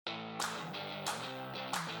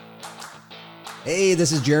Hey,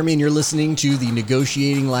 this is Jeremy, and you're listening to the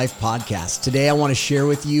Negotiating Life podcast. Today, I want to share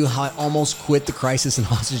with you how I almost quit the crisis and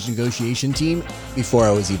hostage negotiation team before I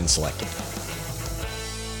was even selected.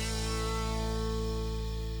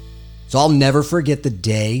 So I'll never forget the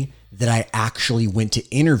day that I actually went to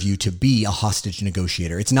interview to be a hostage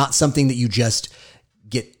negotiator. It's not something that you just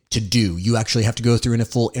get to do. You actually have to go through in a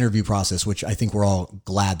full interview process, which I think we're all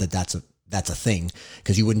glad that that's a thing,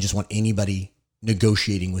 because you wouldn't just want anybody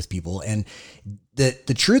negotiating with people. And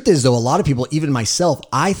the truth is, though, a lot of people, even myself,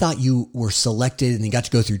 I thought you were selected and you got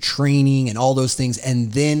to go through training and all those things,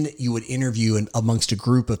 and then you would interview amongst a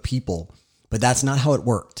group of people. But that's not how it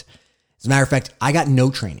worked. As a matter of fact, I got no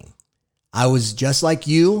training. I was just like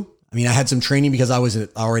you. I mean, I had some training because I was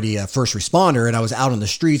already a first responder, and I was out on the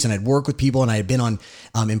streets, and I'd worked with people, and I had been on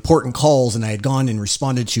important calls, and I had gone and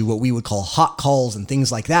responded to what we would call hot calls and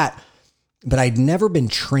things like that. But I'd never been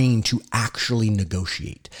trained to actually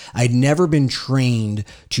negotiate. I'd never been trained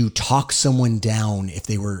to talk someone down if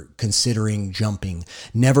they were considering jumping.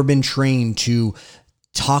 Never been trained to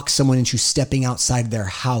talk someone into stepping outside their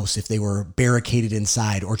house if they were barricaded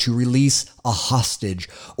inside, or to release a hostage,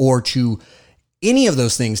 or to any of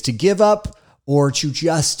those things, to give up, or to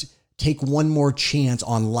just take one more chance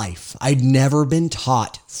on life. I'd never been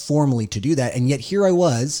taught formally to do that. And yet here I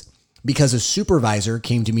was, because a supervisor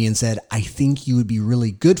came to me and said, I think you would be really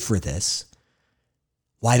good for this.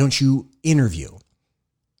 Why don't you interview?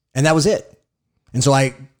 And that was it. And so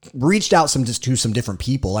I reached out to some different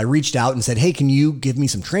people. I reached out and said, hey, can you give me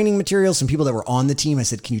some training materials? Some people that were on the team. I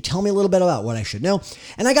said, can you tell me a little bit about what I should know?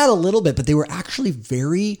 And I got a little bit, but they were actually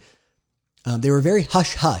very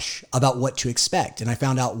hush hush about what to expect. And I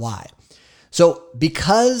found out why. So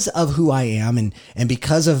because of who I am and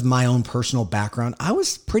because of my own personal background, I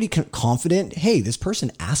was pretty confident. Hey, this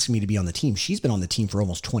person asked me to be on the team. She's been on the team for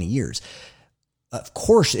almost 20 years. Of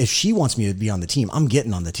course, if she wants me to be on the team, I'm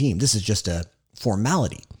getting on the team. This is just a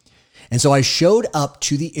formality. And so I showed up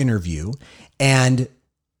to the interview, and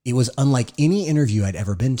it was unlike any interview I'd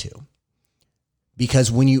ever been to.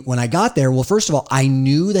 Because when I got there, well, first of all, I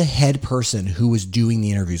knew the head person who was doing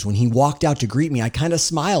the interviews. When he walked out to greet me, I kind of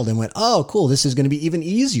smiled and went, oh, cool. This is going to be even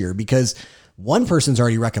easier because one person's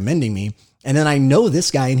already recommending me. And then I know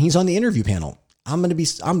this guy and he's on the interview panel.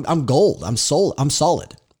 I'm gold. I'm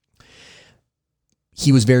solid.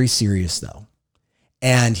 He was very serious though.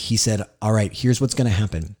 And he said, all right, here's what's going to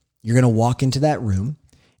happen. You're going to walk into that room,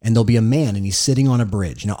 and there'll be a man, and he's sitting on a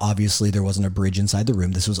bridge. Now, obviously, there wasn't a bridge inside the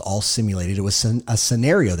room. This was all simulated. It was a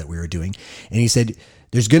scenario that we were doing. And he said,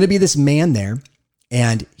 there's going to be this man there,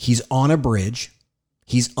 and he's on a bridge.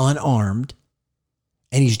 He's unarmed,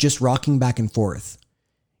 and he's just rocking back and forth.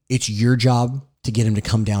 It's your job to get him to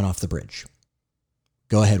come down off the bridge.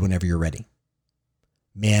 Go ahead whenever you're ready.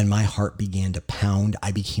 Man, my heart began to pound.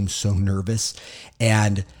 I became so nervous.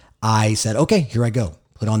 And I said, okay, here I go.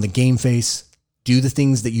 Put on the game face. Do the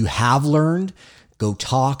things that you have learned. Go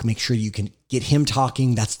talk. Make sure you can get him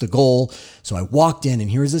talking. That's the goal. So I walked in, and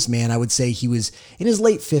here's this man. I would say he was in his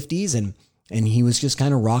late 50s, and he was just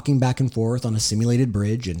kind of rocking back and forth on a simulated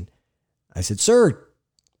bridge. And I said, sir,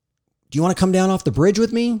 do you want to come down off the bridge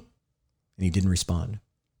with me? And he didn't respond.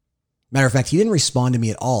 Matter of fact, he didn't respond to me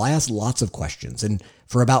at all. I asked lots of questions, and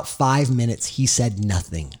for about 5 minutes, he said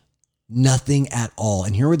nothing. Nothing at all.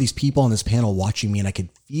 And here were these people on this panel watching me, and I could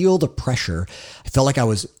feel the pressure. I felt like I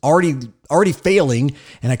was already failing,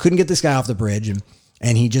 and I couldn't get this guy off the bridge.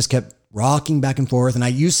 And he just kept rocking back and forth. And I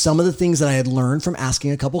used some of the things that I had learned from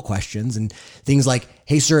asking a couple questions, and things like,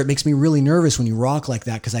 hey, sir, it makes me really nervous when you rock like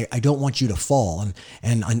that because I don't want you to fall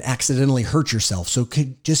and accidentally hurt yourself. So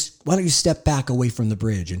why don't you step back away from the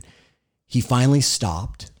bridge? And he finally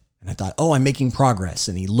stopped, and I thought, oh, I'm making progress.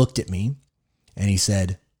 And he looked at me, and he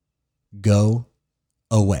said, go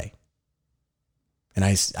away. And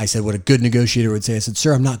I said what a good negotiator would say. I said,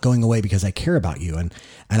 sir, I'm not going away because I care about you, and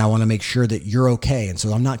I want to make sure that you're okay. And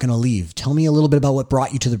so I'm not going to leave. Tell me a little bit about what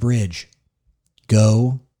brought you to the bridge.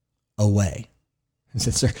 Go away. I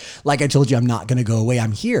said, sir, like I told you, I'm not going to go away.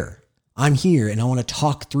 I'm here, and I want to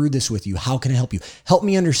talk through this with you. How can I help you? Help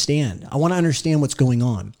me understand. I want to understand what's going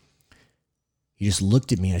on. He just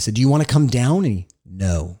looked at me, and I said, do you want to come down? And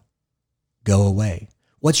no. Go away.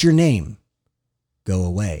 What's your name? Go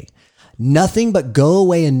away. Nothing but go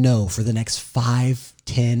away and no for the next 5,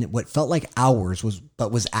 10, what felt like hours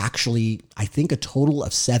was actually, I think, a total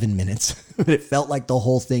of 7 minutes. But it felt like the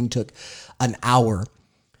whole thing took an hour.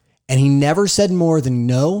 And he never said more than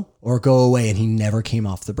no or go away. And he never came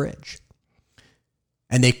off the bridge.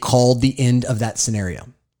 And they called the end of that scenario.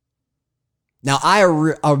 Now, I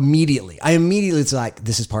immediately was like,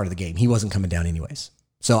 this is part of the game. He wasn't coming down anyways.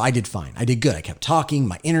 So I did fine. I did good. I kept talking.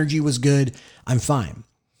 My energy was good. I'm fine.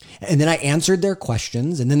 And then I answered their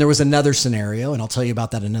questions. And then there was another scenario, and I'll tell you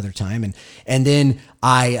about that another time. And then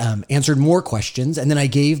I answered more questions. And then I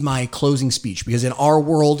gave my closing speech, because in our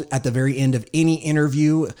world, at the very end of any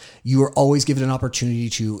interview, you are always given an opportunity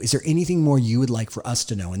to, is there anything more you would like for us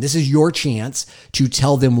to know? And this is your chance to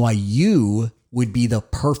tell them why you would be the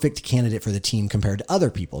perfect candidate for the team compared to other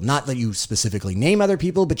people. Not that you specifically name other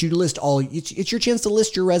people, but you list it's your chance to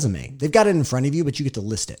list your resume. They've got it in front of you, but you get to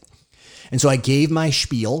list it. And so I gave my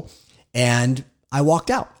spiel and I walked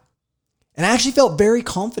out. And I actually felt very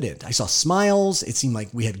confident. I saw smiles. It seemed like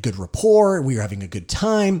we had good rapport. We were having a good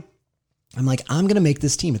time. I'm like, I'm going to make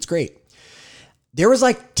this team. It's great. There was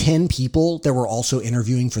like 10 people that were also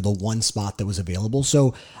interviewing for the one spot that was available.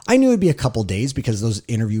 So I knew it'd be a couple days because those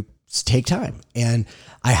interviews take time. And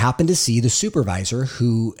I happened to see the supervisor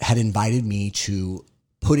who had invited me to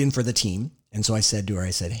put in for the team. And so I said to her,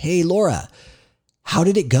 hey, Laura, how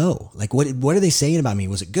did it go? Like, what are they saying about me?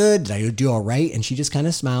 Was it good? Did I do all right? And she just kind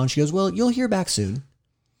of smiled. And she goes, well, you'll hear back soon.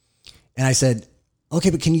 And I said,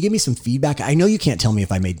 okay, but can you give me some feedback? I know you can't tell me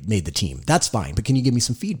if I made the team. That's fine. But can you give me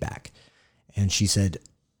some feedback? And she said,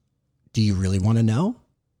 do you really want to know?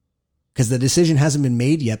 Because the decision hasn't been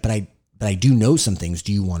made yet, but I do know some things.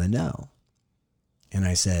 Do you want to know? And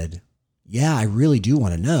I said, yeah, I really do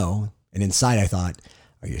want to know. And inside I thought,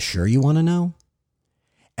 are you sure you want to know?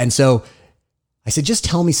 And so I said, just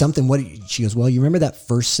tell me something. She goes, well, you remember that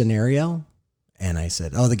first scenario? And I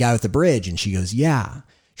said, oh, the guy with the bridge. And she goes, yeah.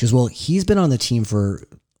 She goes, well, he's been on the team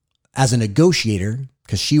as a negotiator,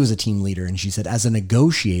 because she was a team leader. And she said, as a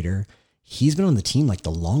negotiator, he's been on the team like the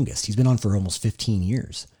longest. He's been on for almost 15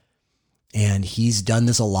 years. And he's done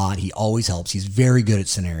this a lot. He always helps. He's very good at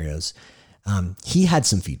scenarios. He had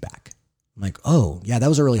some feedback. I'm like, oh, yeah, that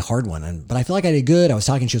was a really hard one. But I feel like I did good. I was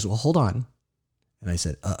talking. She goes, well, hold on. And I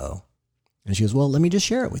said, uh-oh. And she goes, well, let me just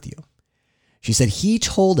share it with you. She said, he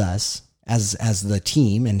told us as the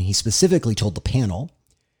team, and he specifically told the panel,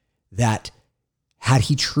 that had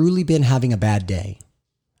he truly been having a bad day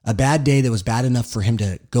that was bad enough for him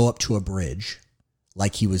to go up to a bridge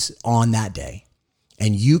like he was on that day,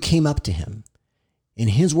 and you came up to him, in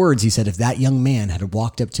his words, he said, if that young man had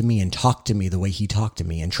walked up to me and talked to me the way he talked to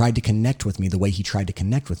me and tried to connect with me the way he tried to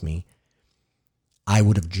connect with me, I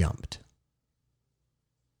would have jumped.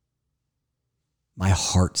 My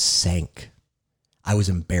heart sank. I was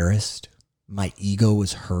embarrassed. My ego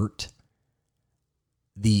was hurt.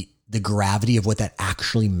 The gravity of what that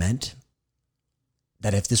actually meant,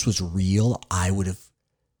 that if this was real, I would have,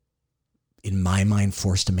 in my mind,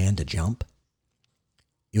 forced a man to jump.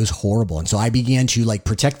 It was horrible. And so I began to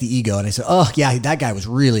protect the ego. And I said, oh yeah, that guy was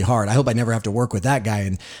really hard. I hope I never have to work with that guy.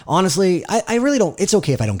 And honestly, I really don't, it's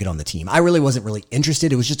okay if I don't get on the team. I really wasn't really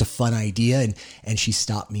interested. It was just a fun idea. And she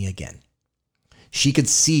stopped me again. She could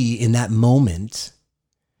see in that moment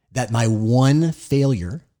that my one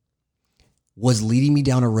failure was leading me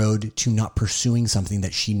down a road to not pursuing something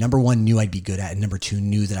that she, number one, knew I'd be good at, and number two,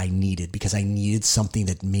 knew that I needed, because I needed something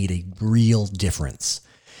that made a real difference.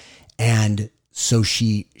 And so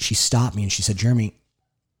she stopped me and she said, Jeremy,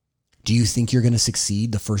 do you think you're going to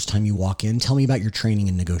succeed the first time you walk in? Tell me about your training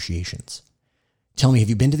in negotiations. Tell me, have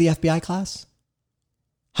you been to the FBI class?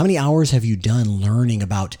 How many hours have you done learning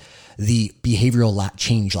about the behavioral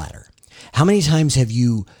change ladder? How many times have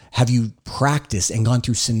you practiced and gone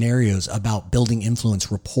through scenarios about building influence,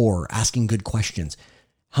 rapport, asking good questions?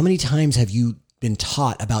 How many times have you been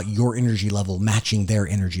taught about your energy level matching their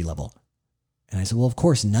energy level? And I said, well, of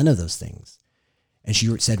course, none of those things. And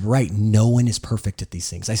she said, right, no one is perfect at these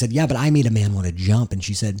things. I said, yeah, but I made a man want to jump. And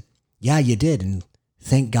she said, yeah, you did. And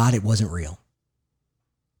thank God it wasn't real.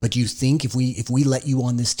 But do you think if we let you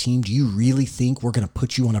on this team, do you really think we're going to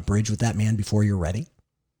put you on a bridge with that man before you're ready?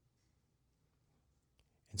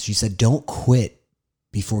 And she said, don't quit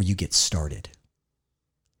before you get started.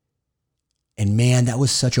 And man, that was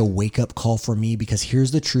such a wake-up call for me, because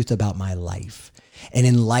here's the truth about my life. And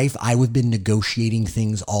in life, I've been negotiating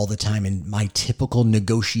things all the time. And my typical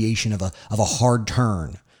negotiation of a hard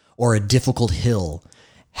turn or a difficult hill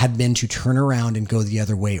had been to turn around and go the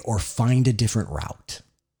other way or find a different route.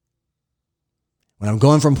 When I'm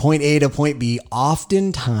going from point A to point B,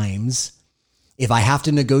 oftentimes, if I have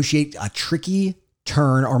to negotiate a tricky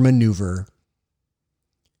turn or maneuver,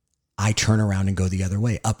 I turn around and go the other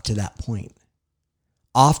way up to that point.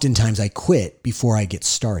 Oftentimes, I quit before I get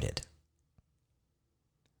started.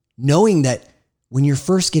 Knowing that when you're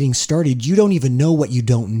first getting started, you don't even know what you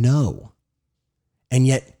don't know. And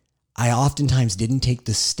yet, I oftentimes didn't take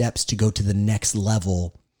the steps to go to the next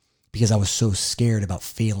level because I was so scared about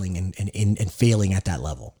failing and failing at that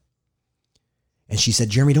level. And she said,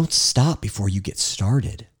 Jeremy, don't stop before you get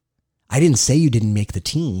started. I didn't say you didn't make the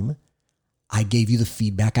team. I gave you the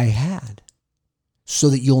feedback I had so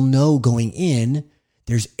that you'll know going in,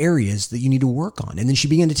 there's areas that you need to work on. And then she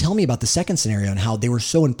began to tell me about the second scenario and how they were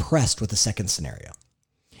so impressed with the second scenario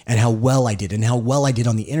and how well I did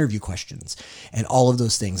on the interview questions and all of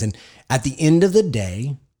those things. And at the end of the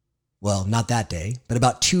day, well, not that day, but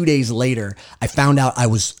about 2 days later, I found out I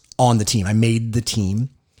was on the team. I made the team.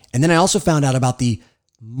 And then I also found out about the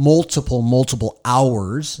multiple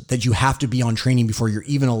hours that you have to be on training before you're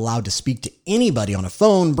even allowed to speak to anybody on a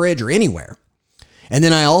phone, bridge, or anywhere. And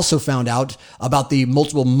then I also found out about the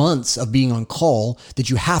multiple months of being on call that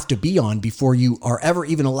you have to be on before you are ever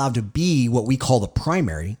even allowed to be what we call the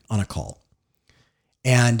primary on a call.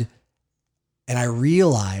 And I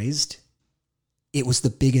realized it was the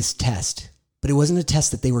biggest test, but it wasn't a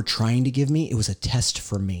test that they were trying to give me. It was a test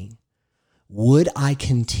for me. Would I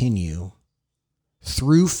continue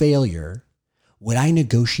through failure? Would I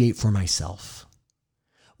negotiate for myself?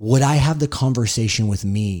 Would I have the conversation with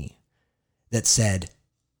me that said,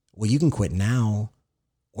 well, you can quit now,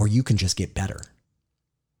 or you can just get better.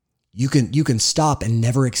 You can stop and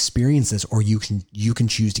never experience this, or you can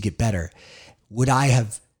choose to get better. Would I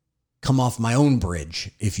have come off my own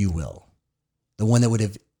bridge, if you will? The one that would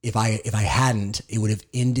have, if I hadn't, it would have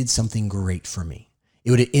ended something great for me.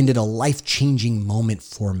 It would have ended a life-changing moment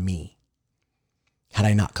for me had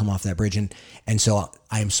I not come off that bridge. And so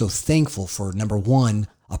I am so thankful for, number one,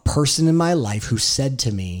 a person in my life who said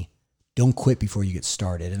to me, don't quit before you get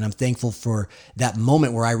started. And I'm thankful for that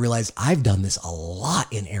moment where I realized I've done this a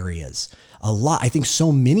lot in areas, a lot. I think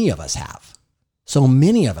so many of us have.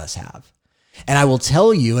 And I will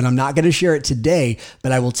tell you, and I'm not going to share it today,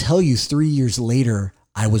 but I will tell you 3 years later,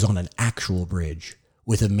 I was on an actual bridge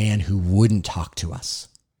with a man who wouldn't talk to us.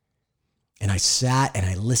 And I sat and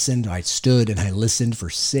I listened, I stood and I listened for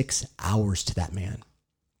 6 hours to that man.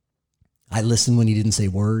 I listened when he didn't say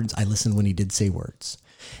words. I listened when he did say words.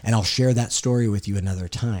 And I'll share that story with you another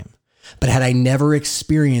time. But had I never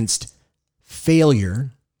experienced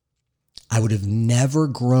failure, I would have never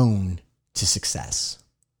grown to success.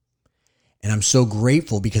 And I'm so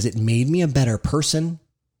grateful because it made me a better person.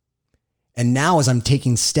 And now as I'm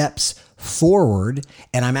taking steps forward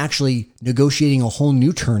and I'm actually negotiating a whole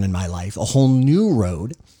new turn in my life, a whole new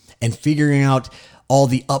road, and figuring out all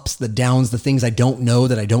the ups, the downs, the things I don't know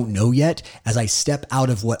that I don't know yet, as I step out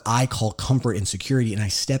of what I call comfort and security, and I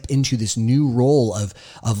step into this new role of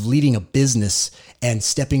leading a business and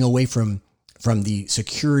stepping away from the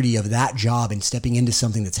security of that job and stepping into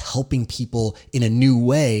something that's helping people in a new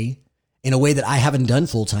way, in a way that I haven't done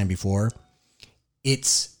full time before.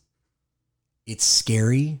 It's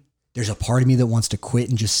scary. There's a part of me that wants to quit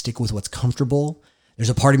and just stick with what's comfortable. There's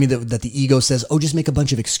a part of me that the ego says, oh, just make a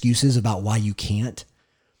bunch of excuses about why you can't.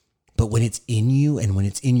 But when it's in you and when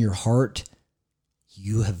it's in your heart,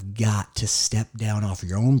 you have got to step down off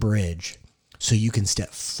your own bridge so you can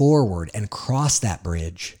step forward and cross that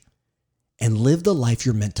bridge and live the life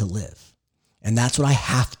you're meant to live. And that's what I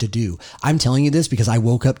have to do. I'm telling you this because I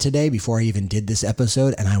woke up today before I even did this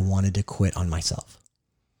episode and I wanted to quit on myself.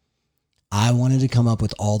 I wanted to come up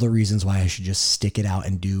with all the reasons why I should just stick it out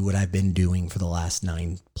and do what I've been doing for the last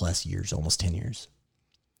 9+ years, almost 10 years.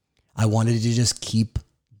 I wanted to just keep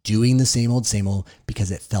doing the same old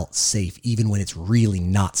because it felt safe, even when it's really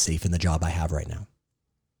not safe in the job I have right now.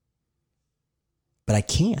 But I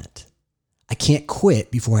can't. I can't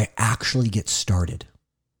quit before I actually get started.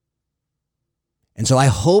 And so I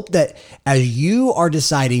hope that as you are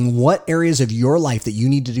deciding what areas of your life that you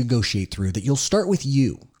need to negotiate through, that you'll start with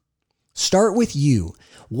you. Start with you.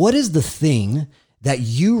 What is the thing that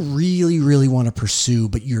you really, really want to pursue,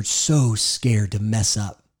 but you're so scared to mess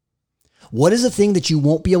up? What is the thing that you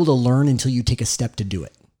won't be able to learn until you take a step to do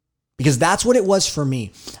it? Because that's what it was for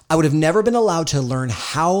me. I would have never been allowed to learn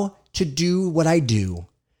how to do what I do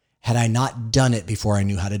had I not done it before I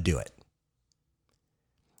knew how to do it.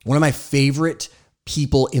 One of my favorite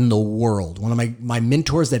people in the world, one of my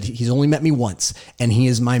mentors that he's only met me once, and he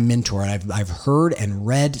is my mentor, and I've heard and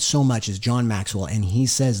read so much, is John Maxwell. And he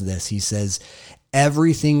says this, he says,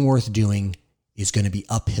 everything worth doing is going to be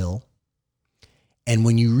uphill. And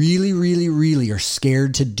when you really, really, really are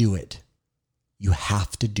scared to do it, you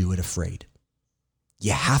have to do it afraid.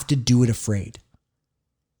 You have to do it afraid.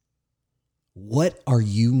 What are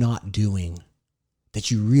you not doing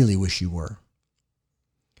that you really wish you were?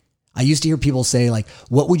 I used to hear people say, like,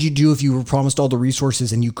 what would you do if you were promised all the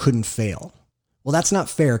resources and you couldn't fail? Well, that's not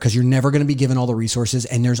fair because you're never going to be given all the resources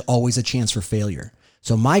and there's always a chance for failure.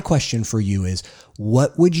 So my question for you is,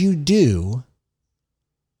 what would you do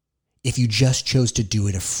if you just chose to do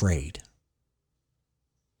it afraid?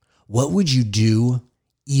 What would you do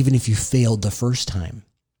even if you failed the first time?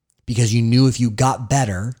 Because you knew if you got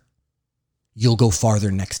better, you'll go farther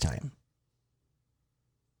next time.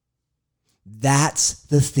 That's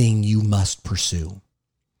the thing you must pursue.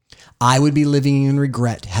 I would be living in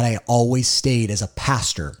regret had I always stayed as a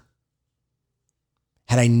pastor.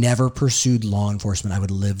 Had I never pursued law enforcement, I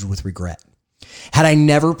would live with regret. Had I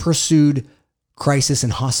never pursued crisis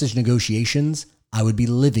and hostage negotiations, I would be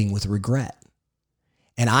living with regret.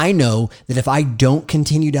 And I know that if I don't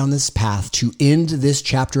continue down this path to end this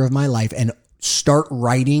chapter of my life and start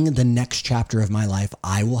writing the next chapter of my life,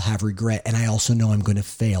 I will have regret. And I also know I'm going to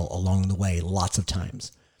fail along the way lots of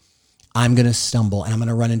times. I'm going to stumble and I'm going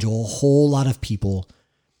to run into a whole lot of people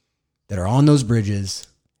that are on those bridges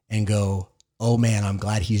and go, oh man, I'm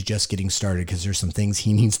glad he's just getting started because there's some things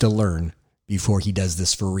he needs to learn before he does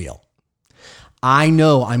this for real. I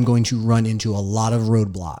know I'm going to run into a lot of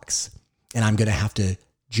roadblocks and I'm going to have to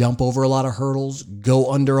jump over a lot of hurdles,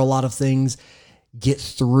 go under a lot of things, get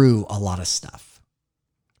through a lot of stuff.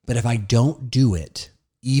 But if I don't do it,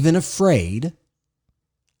 even afraid,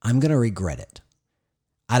 I'm going to regret it.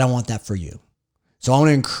 I don't want that for you. So I want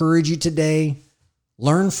to encourage you today,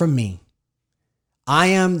 learn from me. I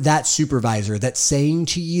am that supervisor that's saying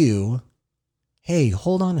to you, hey,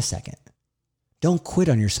 hold on a second. Don't quit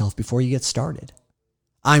on yourself before you get started.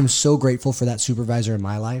 I'm so grateful for that supervisor in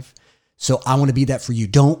my life. So I want to be that for you.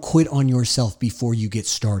 Don't quit on yourself before you get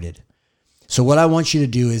started. So what I want you to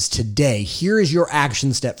do is today, here is your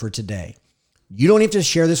action step for today. You don't have to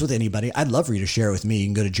share this with anybody. I'd love for you to share it with me. You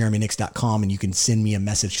can go to jeremynix.com and you can send me a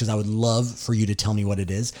message because I would love for you to tell me what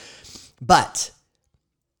it is. But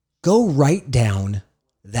go write down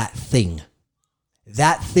that thing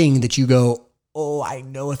that you go, oh, I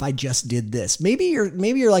know if I just did this. Maybe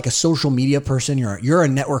you're like a social media person. You're a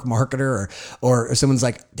network marketer or someone's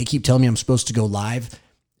like, they keep telling me I'm supposed to go live,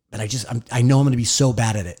 but I know I'm going to be so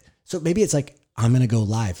bad at it. So maybe it's like, I'm going to go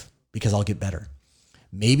live because I'll get better.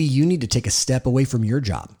 Maybe you need to take a step away from your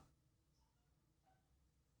job.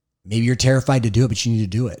 Maybe you're terrified to do it, but you need to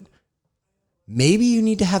do it. Maybe you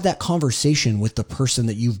need to have that conversation with the person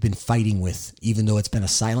that you've been fighting with, even though it's been a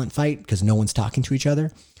silent fight because no one's talking to each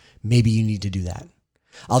other. Maybe you need to do that.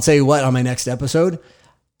 I'll tell you what, on my next episode,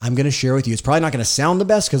 I'm going to share with you. It's probably not going to sound the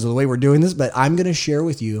best because of the way we're doing this, but I'm going to share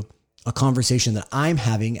with you a conversation that I'm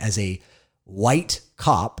having as a white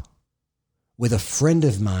cop with a friend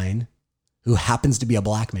of mine who happens to be a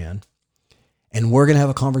black man. And we're going to have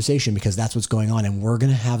a conversation because that's what's going on. And we're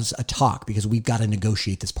going to have a talk because we've got to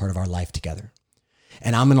negotiate this part of our life together.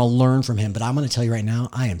 And I'm going to learn from him. But I'm going to tell you right now,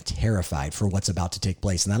 I am terrified for what's about to take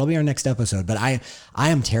place. And that'll be our next episode. But I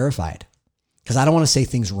am terrified because I don't want to say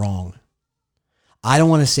things wrong. I don't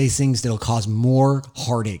want to say things that'll cause more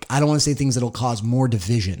heartache. I don't want to say things that'll cause more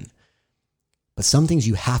division. But some things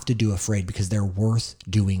you have to do afraid because they're worth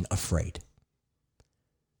doing afraid.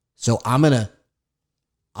 So I'm going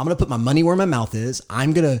to put my money where my mouth is.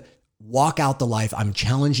 I'm going to walk out the life I'm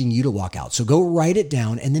challenging you to walk out. So go write it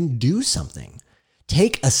down and then do something.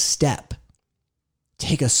 Take a step.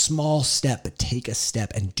 Take a small step, but take a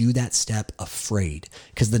step and do that step afraid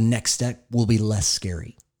because the next step will be less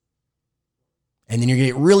scary. And then you're going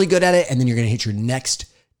to get really good at it. And then you're going to hit your next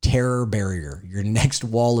terror barrier, your next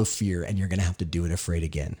wall of fear, and you're going to have to do it afraid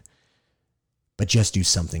again. But just do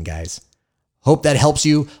something, guys. Hope that helps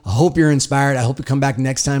you. I hope you're inspired. I hope you come back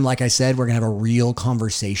next time. Like I said, we're going to have a real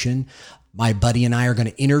conversation. My buddy and I are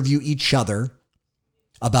going to interview each other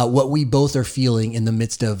about what we both are feeling in the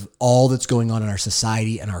midst of all that's going on in our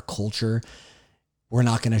society and our culture. We're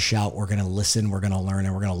not going to shout. We're going to listen. We're going to learn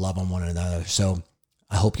and we're going to love on one another. So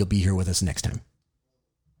I hope you'll be here with us next time.